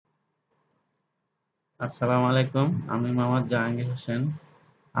আসসালামু আলাইকুম। আমি মোহাম্মদ জাহাঙ্গীর হোসেন।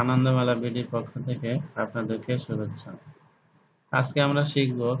 আনন্দমেলাবিডির পক্ষ থেকে আপনাদেরকে শুভেচ্ছা। আজকে আমরা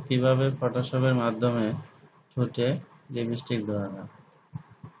শিখব কিভাবে ফটোশপের মাধ্যমে ঠোঁটে লিপস্টিক দেওয়া যায়।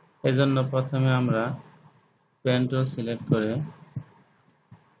 এজন্য প্রথমে আমরা পেন টুল সিলেক্ট করে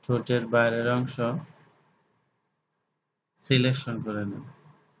ঠোঁটের বাইরের অংশ সিলেকশন করে নেব।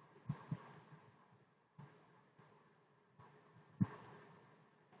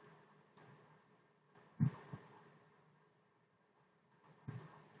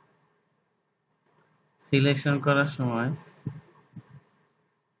 সিলেকশন করার সময়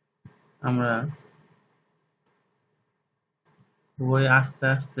আমরা খুবই আস্তে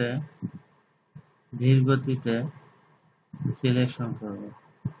আস্তে ধীর গতিতে সিলেকশন করব,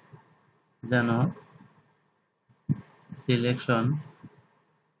 যেন সিলেকশন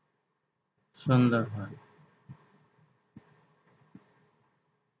সুন্দর হয়।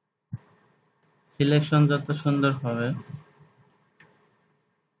 সিলেকশন যত সুন্দর হবে,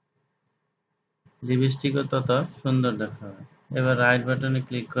 লিপস্টিকও তত সুন্দর দেখাবে। এবার রাইট বাটনে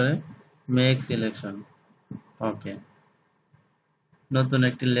ক্লিক করে মেক সিলেকশন। ওকে, নতুন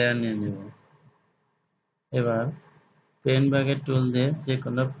একটি লেয়ার নিয়ে নেব। এবার পেন ব্যাগের টুল দিয়ে যে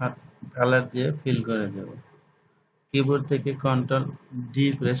কোনো কালার দিয়ে ফিল করে দেব। কিবোর্ড থেকে কন্ট্রোল ডি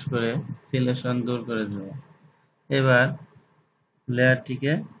প্রেস করে সিলেকশন দূর করে দেব। এবার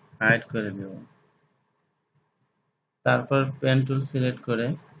লেয়ারটিকে হাইড করে দেব। তারপর পেন টুল সিলেক্ট করে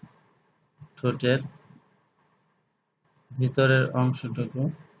ঠোঁটের ভিতরের অংশটুকু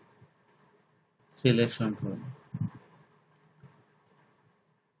সিলেকশন করব।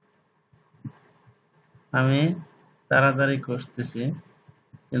 আমি তাড়াতাড়ি করতেছি,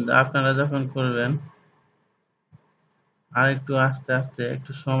 কিন্তু আপনারা যখন করবেন আর একটু আস্তে আস্তে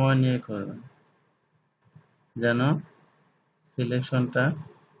একটু সময় নিয়ে করবেন, যেন সিলেকশনটা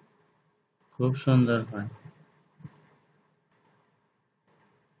খুব সুন্দর হয়।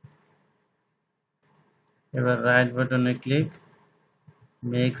 এবার রাইট বাটনে ক্লিক,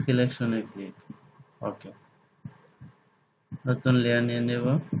 মেক সিলেকশনে ক্লিক। ওকে, নতুন লেয়ার নিয়ে নেব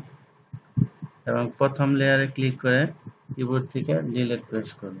এবং প্রথম লেয়ারে ক্লিক করে কিবোর্ড থেকে ডিলিট প্রেস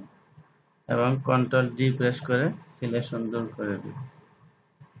করব এবং কন্ট্রোল ডি প্রেস করে সিলেকশন দূর করে দেব।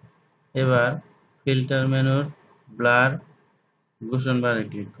 এবার ফিল্টার মেনুর ব্লার ঘূর্ণন বারে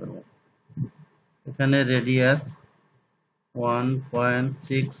ক্লিক করব। এখানে রেডিয়াস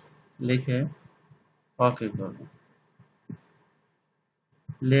 1.6 লিখে ওকে করব।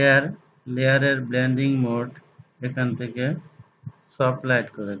 লেয়ারের ব্লেন্ডিং মোড এখান থেকে সফট লাইট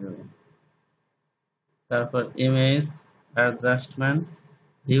করে দেব। তারপর image adjustment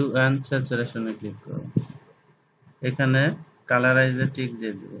Hugh and স্যাচুরেশনে click করব। এখানে কালারাইজে টিক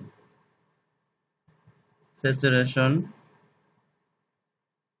দিয়ে দেব। স্যাচুরেশন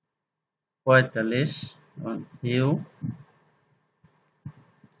 45, হিউ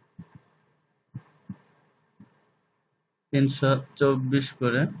 324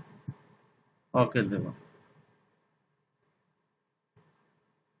 করে ওকে দেব।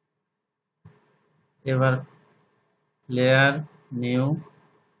 এবার লেয়ার নিউ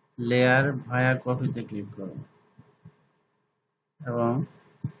লেয়ার ভায়া কপিতে ক্লিক করব এবং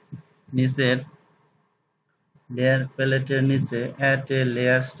নিচের লেয়ার প্যালেটের নিচে অ্যাড এ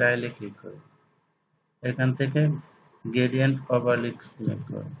লেয়ার স্টাইলে ক্লিক করব। এখান থেকে গ্রেডিয়েন্ট ওভারলে সিলেক্ট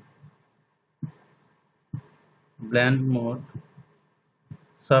করব। ব্লেন্ড মোড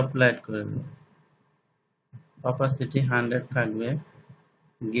সফট লাইট করে দেব। অপাসিটি 100 থাকবে।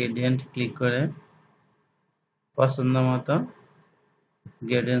 গ্রেডিয়েন্ট ক্লিক করে পছন্দ মতো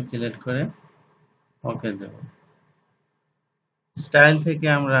গ্রেডিয়েন্ট সিলেক্ট করে ওকে দেব। স্টাইল থেকে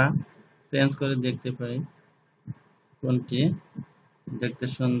আমরা চেঞ্জ করে দেখতে পারি কোনটি দেখতে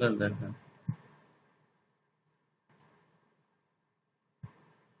সুন্দর দেখায়।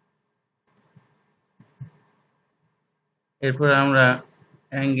 এরপর আমরা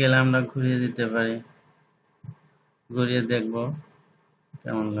অ্যাঙ্গেল ঘুরিয়ে দিতে পারি, ঘুরিয়ে দেখব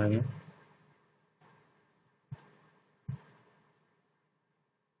কেমন লাগে।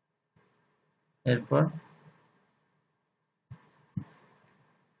 এরপর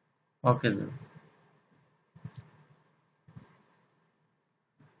ওকে দেব।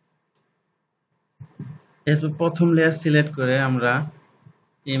 এরপর প্রথম লেয়ার সিলেক্ট করে আমরা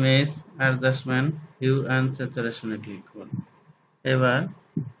image adjustment Hugh and স্যাচুরেশনে click করব। এবার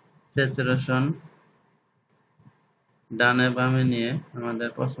স্যাচুরেশন ডানে বামে নিয়ে আমাদের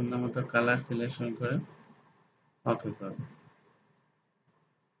পছন্দ মতো কালার সিলেকশন করে ওকে করব।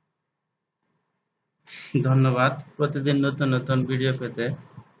 ধন্যবাদ। প্রতিদিন নতুন নতুন ভিডিও পেতে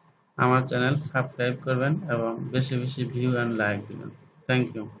আমার চ্যানেল সাবস্ক্রাইব করবেন এবং বেশি বেশি ভিউ অ্যান্ড লাইক দিবেন। Thank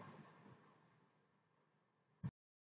you.